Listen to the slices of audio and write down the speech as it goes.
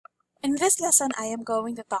In this lesson, I am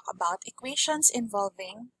going to talk about equations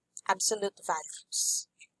involving absolute values.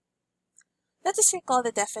 Let us recall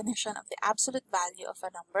the definition of the absolute value of a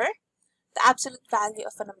number. The absolute value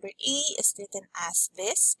of a number a is written as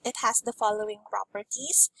this. It has the following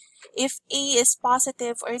properties. If a is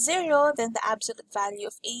positive or 0, then the absolute value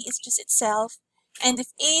of a is just itself. And if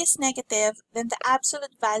a is negative, then the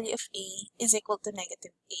absolute value of a is equal to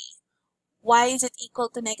negative a. Why is it equal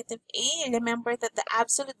to negative a? Remember that the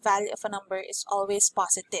absolute value of a number is always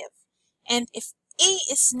positive. And if a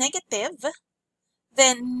is negative,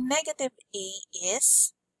 then negative a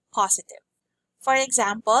is positive. For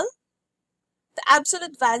example, the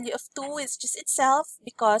absolute value of 2 is just itself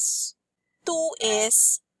because 2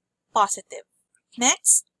 is positive.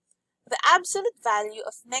 Next, the absolute value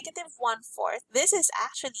of negative 1/4, this is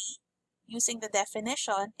actually, using the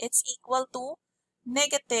definition, it's equal to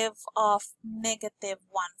negative of negative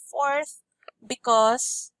 1/4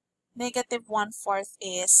 because negative 1/4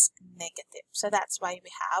 is negative. So that's why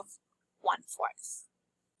we have 1/4.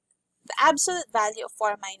 The absolute value of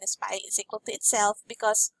 4 minus pi is equal to itself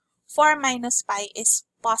because 4 minus pi is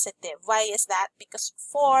positive. Why is that? Because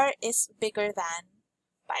 4 is bigger than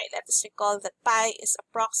pi. Let us recall that pi is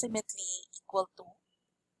approximately equal to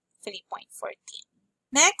 3.14.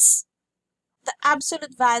 Next, the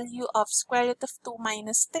absolute value of square root of 2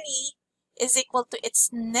 minus 3 is equal to its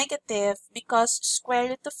negative because square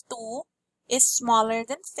root of 2 is smaller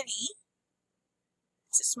than 3.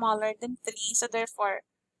 It's smaller than 3, so therefore,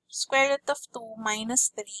 square root of 2 minus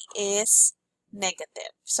 3 is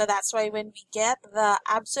negative. So that's why when we get the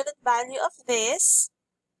absolute value of this,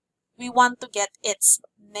 we want to get its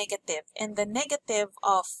negative. And the negative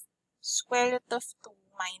of square root of 2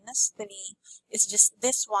 minus 3 is just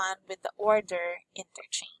this one with the order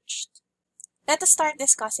interchanged. Let us start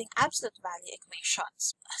discussing absolute value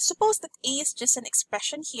equations. Suppose that a is just an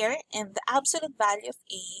expression here and the absolute value of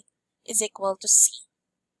a is equal to c.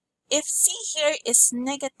 If c here is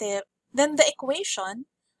negative, then the equation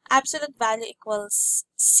absolute value equals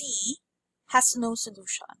c has no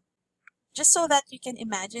solution. Just so that you can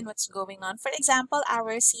imagine what's going on. For example,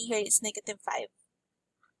 our c here is negative 5.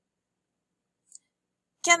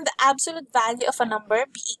 Can the absolute value of a number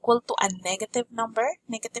be equal to a negative number,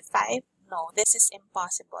 negative 5? No, this is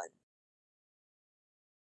impossible.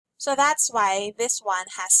 So that's why this one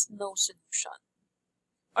has no solution.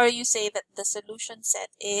 Or you say that the solution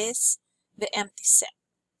set is the empty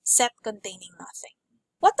set containing nothing.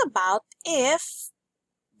 What about if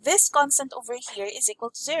this constant over here is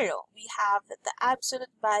equal to 0? We have that the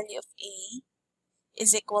absolute value of a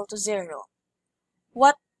is equal to 0.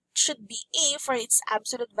 What should be a for its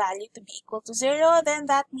absolute value to be equal to 0? Then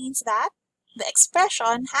that means that the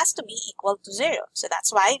expression has to be equal to 0. So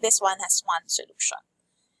that's why this one has one solution.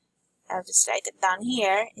 I'll just write it down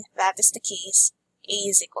here. If that is the case, a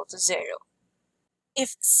is equal to 0.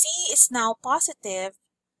 If c is now positive,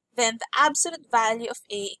 then the absolute value of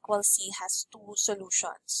a equals c has two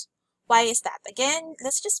solutions. Why is that? Again,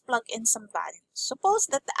 let's just plug in some values. Suppose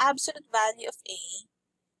that the absolute value of a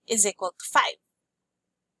is equal to 5.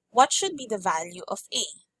 What should be the value of a?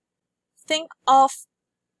 Think of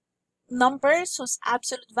numbers whose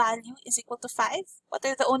absolute value is equal to 5. What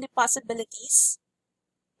are the only possibilities?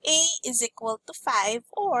 A is equal to 5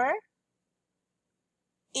 or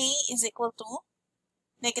a is equal to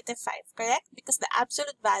negative 5, correct? Because the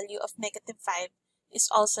absolute value of negative 5 is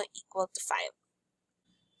also equal to 5.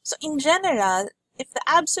 So in general, if the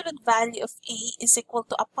absolute value of a is equal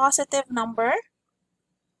to a positive number,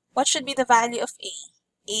 what should be the value of a?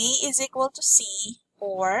 A is equal to c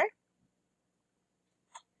or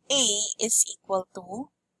a is equal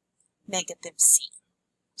to negative c.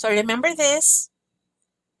 So remember this.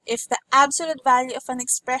 If the absolute value of an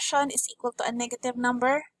expression is equal to a negative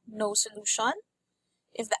number, no solution.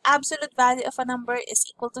 If the absolute value of a number is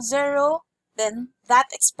equal to 0, then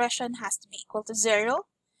that expression has to be equal to 0.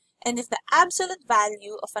 And if the absolute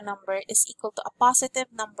value of a number is equal to a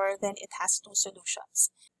positive number, then it has two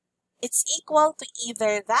solutions. It's equal to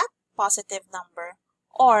either that positive number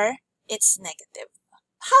or it's negative.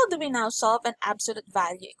 How do we now solve an absolute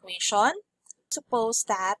value equation? Suppose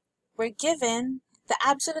that we're given the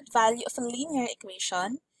absolute value of a linear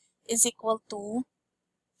equation is equal to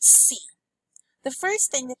c. The first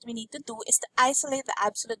thing that we need to do is to isolate the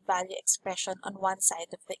absolute value expression on one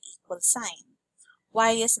side of the equal sign.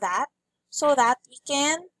 Why is that? So that we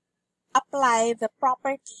can apply the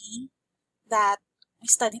property that we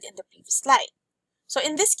studied in the previous slide. So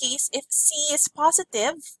in this case, if c is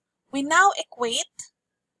positive, we now equate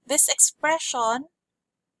this expression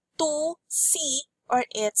to c or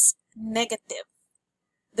its negative.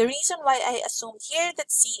 The reason why I assumed here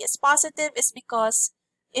that c is positive is because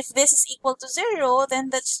if this is equal to 0, then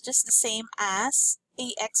that's just the same as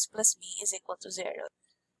ax plus b is equal to 0.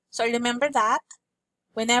 So remember that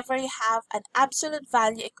whenever you have an absolute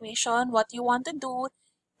value equation, what you want to do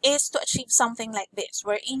is to achieve something like this,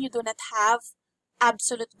 wherein you do not have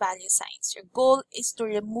absolute value signs. Your goal is to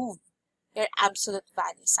remove your absolute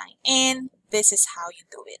value sign, and this is how you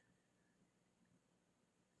do it.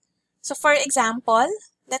 So for example,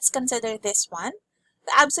 let's consider this one.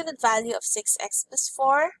 The absolute value of 6x plus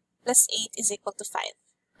 4 plus 8 is equal to 5.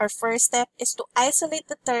 Our first step is to isolate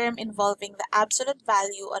the term involving the absolute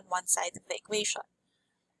value on one side of the equation.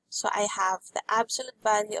 So I have the absolute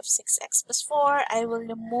value of 6x plus 4. I will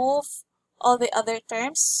remove all the other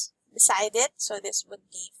terms beside it. So this would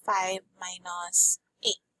be 5 minus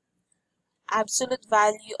 8. Absolute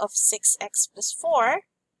value of 6x plus 4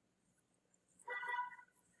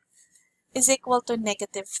 is equal to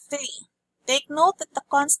negative 3. Take note that the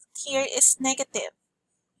constant here is negative.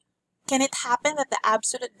 Can it happen that the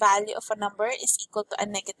absolute value of a number is equal to a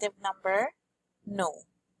negative number? No.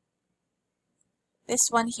 This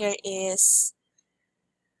one here is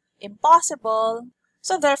impossible,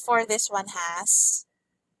 so therefore this one has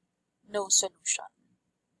no solution.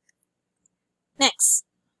 Next,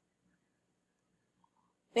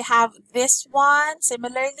 we have this one.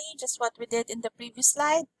 Similarly, just what we did in the previous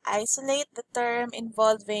slide, isolate the term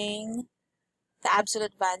involving the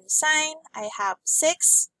absolute value sign. I have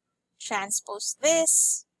 6 transpose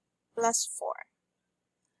this plus 4.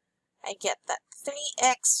 I get that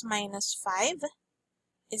 3x minus 5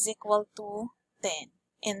 is equal to 10.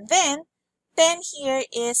 And then 10 here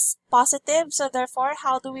is positive, so therefore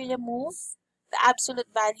how do we remove the absolute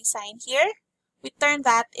value sign here? We turn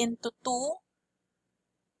that into two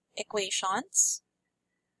equations.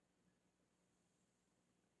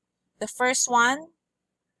 The first one,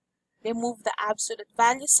 remove the absolute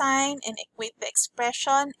value sign and equate the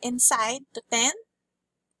expression inside to 10.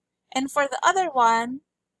 And for the other one,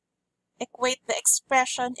 equate the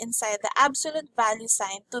expression inside the absolute value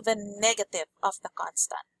sign to the negative of the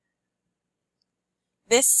constant.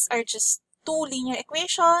 These are just two linear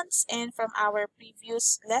equations, and from our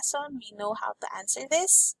previous lesson, we know how to answer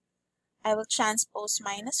this. I will transpose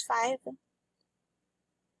minus 5.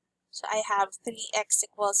 So I have 3x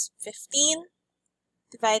equals 15.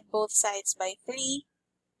 Divide both sides by 3.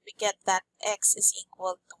 We get that x is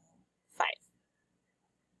equal to 5.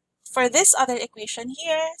 For this other equation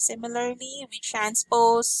here, similarly, we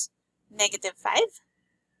transpose negative 5.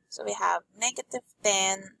 So we have negative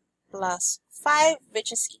 10 plus 5,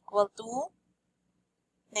 which is equal to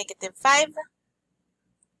negative 5.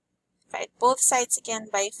 Divide both sides again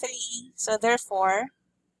by 3. So therefore,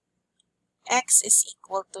 x is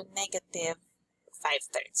equal to negative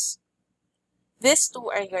 5/3. These two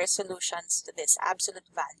are your solutions to this absolute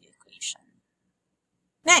value equation.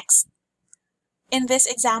 Next, in this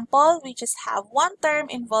example, we just have one term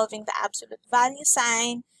involving the absolute value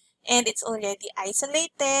sign, and it's already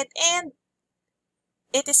isolated, and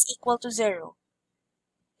it is equal to 0.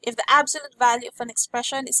 If the absolute value of an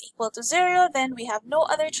expression is equal to 0, then we have no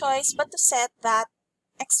other choice but to set that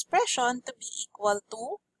expression to be equal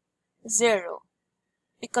to 0.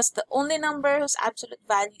 Because the only number whose absolute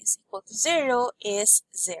value is equal to 0 is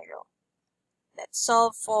 0. Let's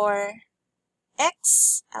solve for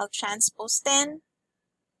x. I'll transpose 10.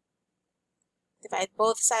 Divide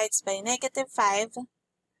both sides by negative 5.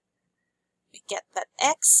 We get that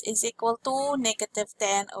x is equal to negative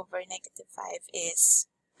 10 over negative 5 is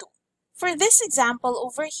 2. For this example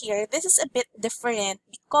over here, this is a bit different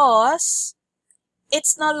because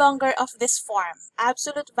it's no longer of this form.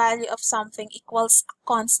 Absolute value of something equals a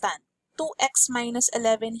constant. 2x minus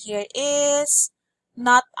 11 here is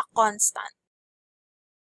not a constant.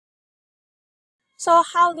 So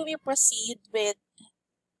how do we proceed with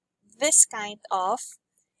this kind of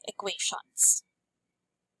equations?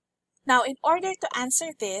 Now, in order to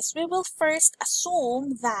answer this, we will first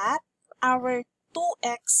assume that our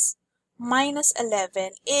 2x minus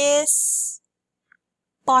 11 is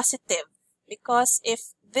positive. Because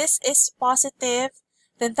if this is positive,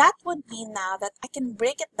 then that would mean now that I can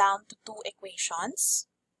break it down to two equations.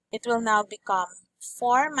 It will now become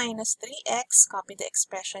 4 minus 3x, copy the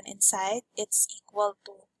expression inside, it's equal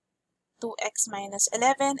to 2x minus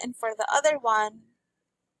 11. And for the other one,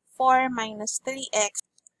 4 minus 3x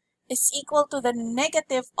is equal to the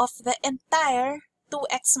negative of the entire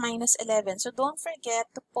 2x minus 11. So don't forget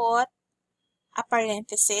to put a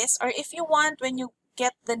parenthesis, or if you want, when you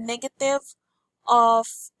get the negative of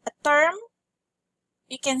a term,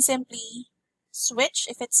 you can simply switch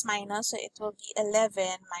if it's minus, so it will be 11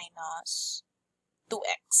 minus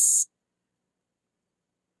 2x.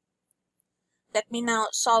 Let me now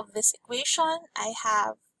solve this equation. I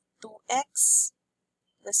have 2x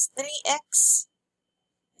plus 3x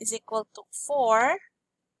is equal to 4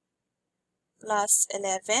 plus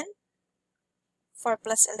 11. 4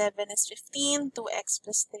 plus 11 is 15. 2x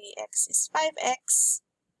plus 3x is 5x.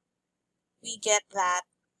 We get that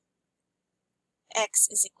x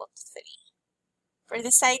is equal to 3. For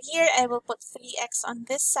this side here, I will put 3x on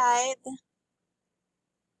this side.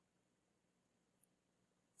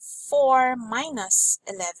 4 minus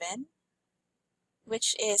 11,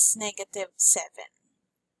 which is negative 7.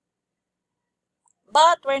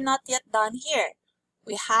 But we're not yet done here.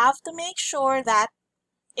 We have to make sure that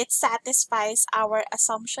it satisfies our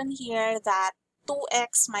assumption here that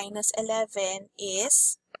 2x minus 11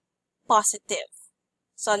 is positive.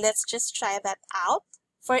 So let's just try that out.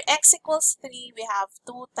 For x equals 3, we have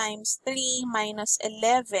 2 times 3 minus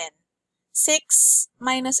 11. 6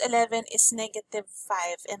 minus 11 is negative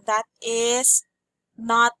 5, and that is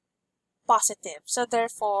not positive. So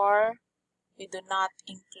therefore, we do not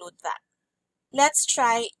include that. Let's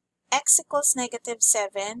try x equals negative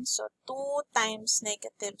 7. So 2 times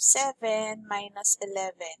negative 7 minus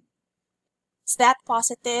 11. Is that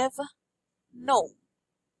positive? No.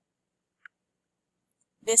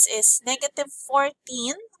 This is negative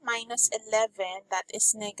 14 minus 11. That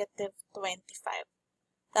is negative 25.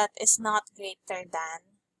 That is not greater than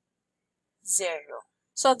 0.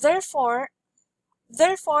 So therefore,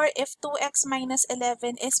 if 2x minus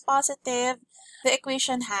 11 is positive, the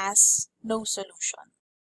equation has no solution.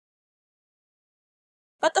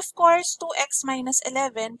 But of course, 2x minus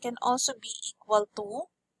 11 can also be equal to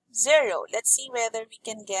 0. Let's see whether we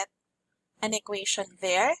can get an equation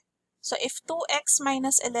there. So if 2x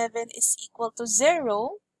minus 11 is equal to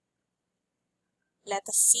 0, let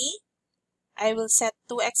us see. I will set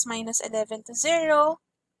 2x minus 11 to 0.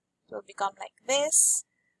 It will become like this.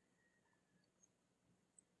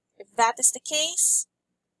 If that is the case,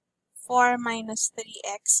 4 minus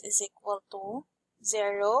 3x is equal to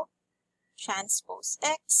 0. Transpose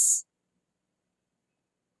x.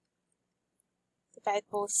 Divide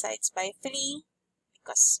both sides by 3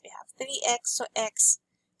 because we have 3x, so x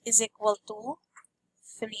is equal to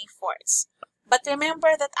 3/4. But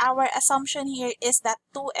remember that our assumption here is that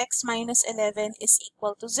 2x minus 11 is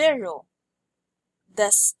equal to 0.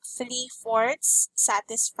 Does 3/4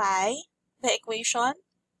 satisfy the equation?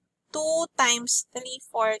 2 times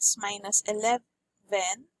 3/4 minus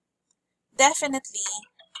 11 definitely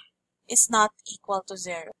is not equal to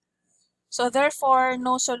 0. So therefore,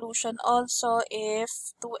 no solution also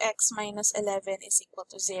if 2x minus 11 is equal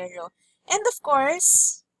to 0. And of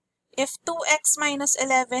course, if 2x minus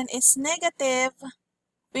 11 is negative,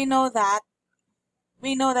 we know that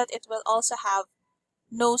it will also have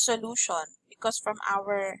no solution because from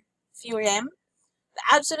our theorem, the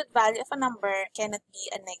absolute value of a number cannot be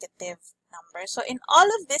a negative number. So in all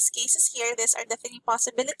of these cases here, these are the three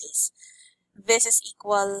possibilities. This is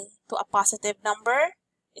equal to a positive number,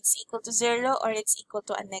 it's equal to 0, or it's equal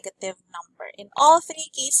to a negative number. In all three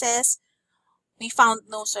cases, we found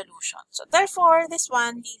no solution. So therefore, this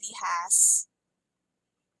one really has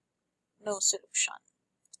no solution.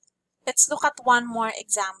 Let's look at one more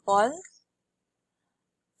example.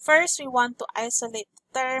 First, we want to isolate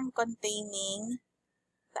the term containing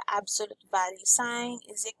the absolute value sign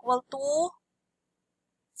is equal to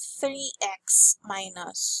 3x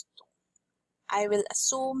minus 2. I will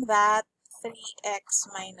assume that 3x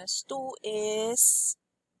minus 2 is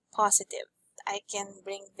positive. I can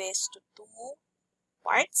bring this to 2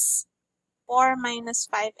 parts. 4 minus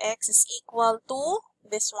 5x is equal to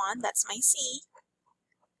this one. That's my C.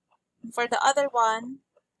 And for the other one,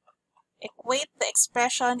 equate the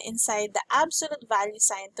expression inside the absolute value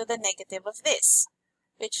sign to the negative of this,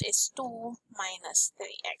 which is 2 minus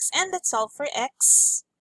 3x. And let's solve for x.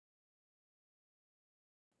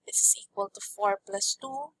 This is equal to 4 plus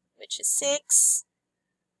 2, which is 6.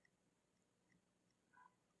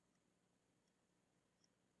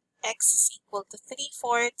 X is equal to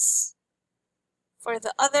 3/4. For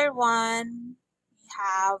the other one, we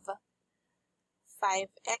have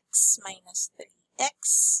 5x minus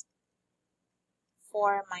 3x.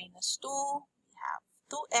 4 minus 2, we have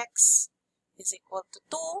 2x is equal to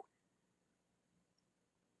 2.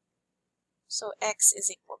 So x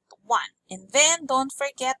is equal to 1. And then don't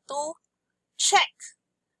forget to check.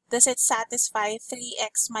 Does it satisfy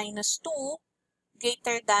 3x minus 2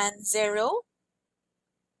 greater than 0?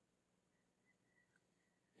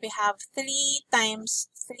 We have 3 times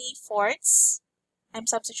 3/4. I'm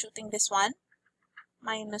substituting this one.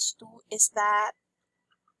 Minus 2, is that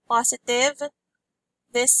positive?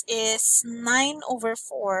 this is 9 over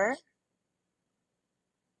 4.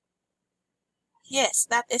 Yes,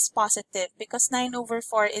 that is positive because 9 over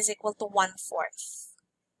 4 is equal to 1/4.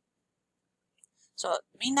 So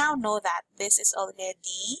we now know that this is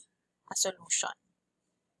already a solution.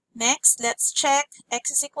 Next, let's check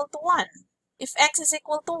x is equal to 1. If x is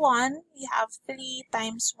equal to 1, we have 3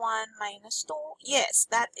 times 1 minus 2. Yes,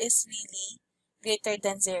 that is really greater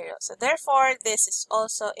than 0. So therefore, this is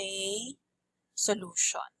also a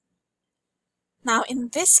solution. Now, in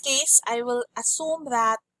this case, I will assume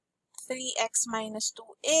that 3x minus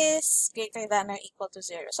 2 is greater than or equal to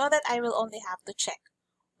 0, so that I will only have to check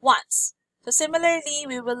once. So similarly,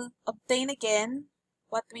 we will obtain again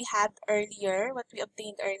what we had earlier, what we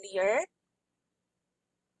obtained earlier.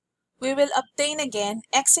 We will obtain again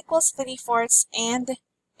x equals 3/4 and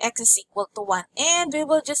x is equal to 1. And we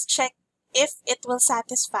will just check if it will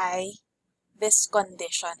satisfy this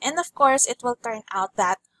condition. And of course, it will turn out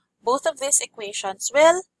that both of these equations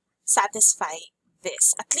will satisfy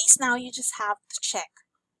this. At least now you just have to check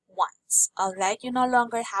once. Alright, you no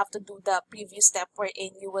longer have to do the previous step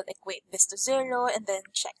wherein you will equate this to 0 and then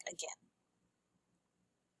check again.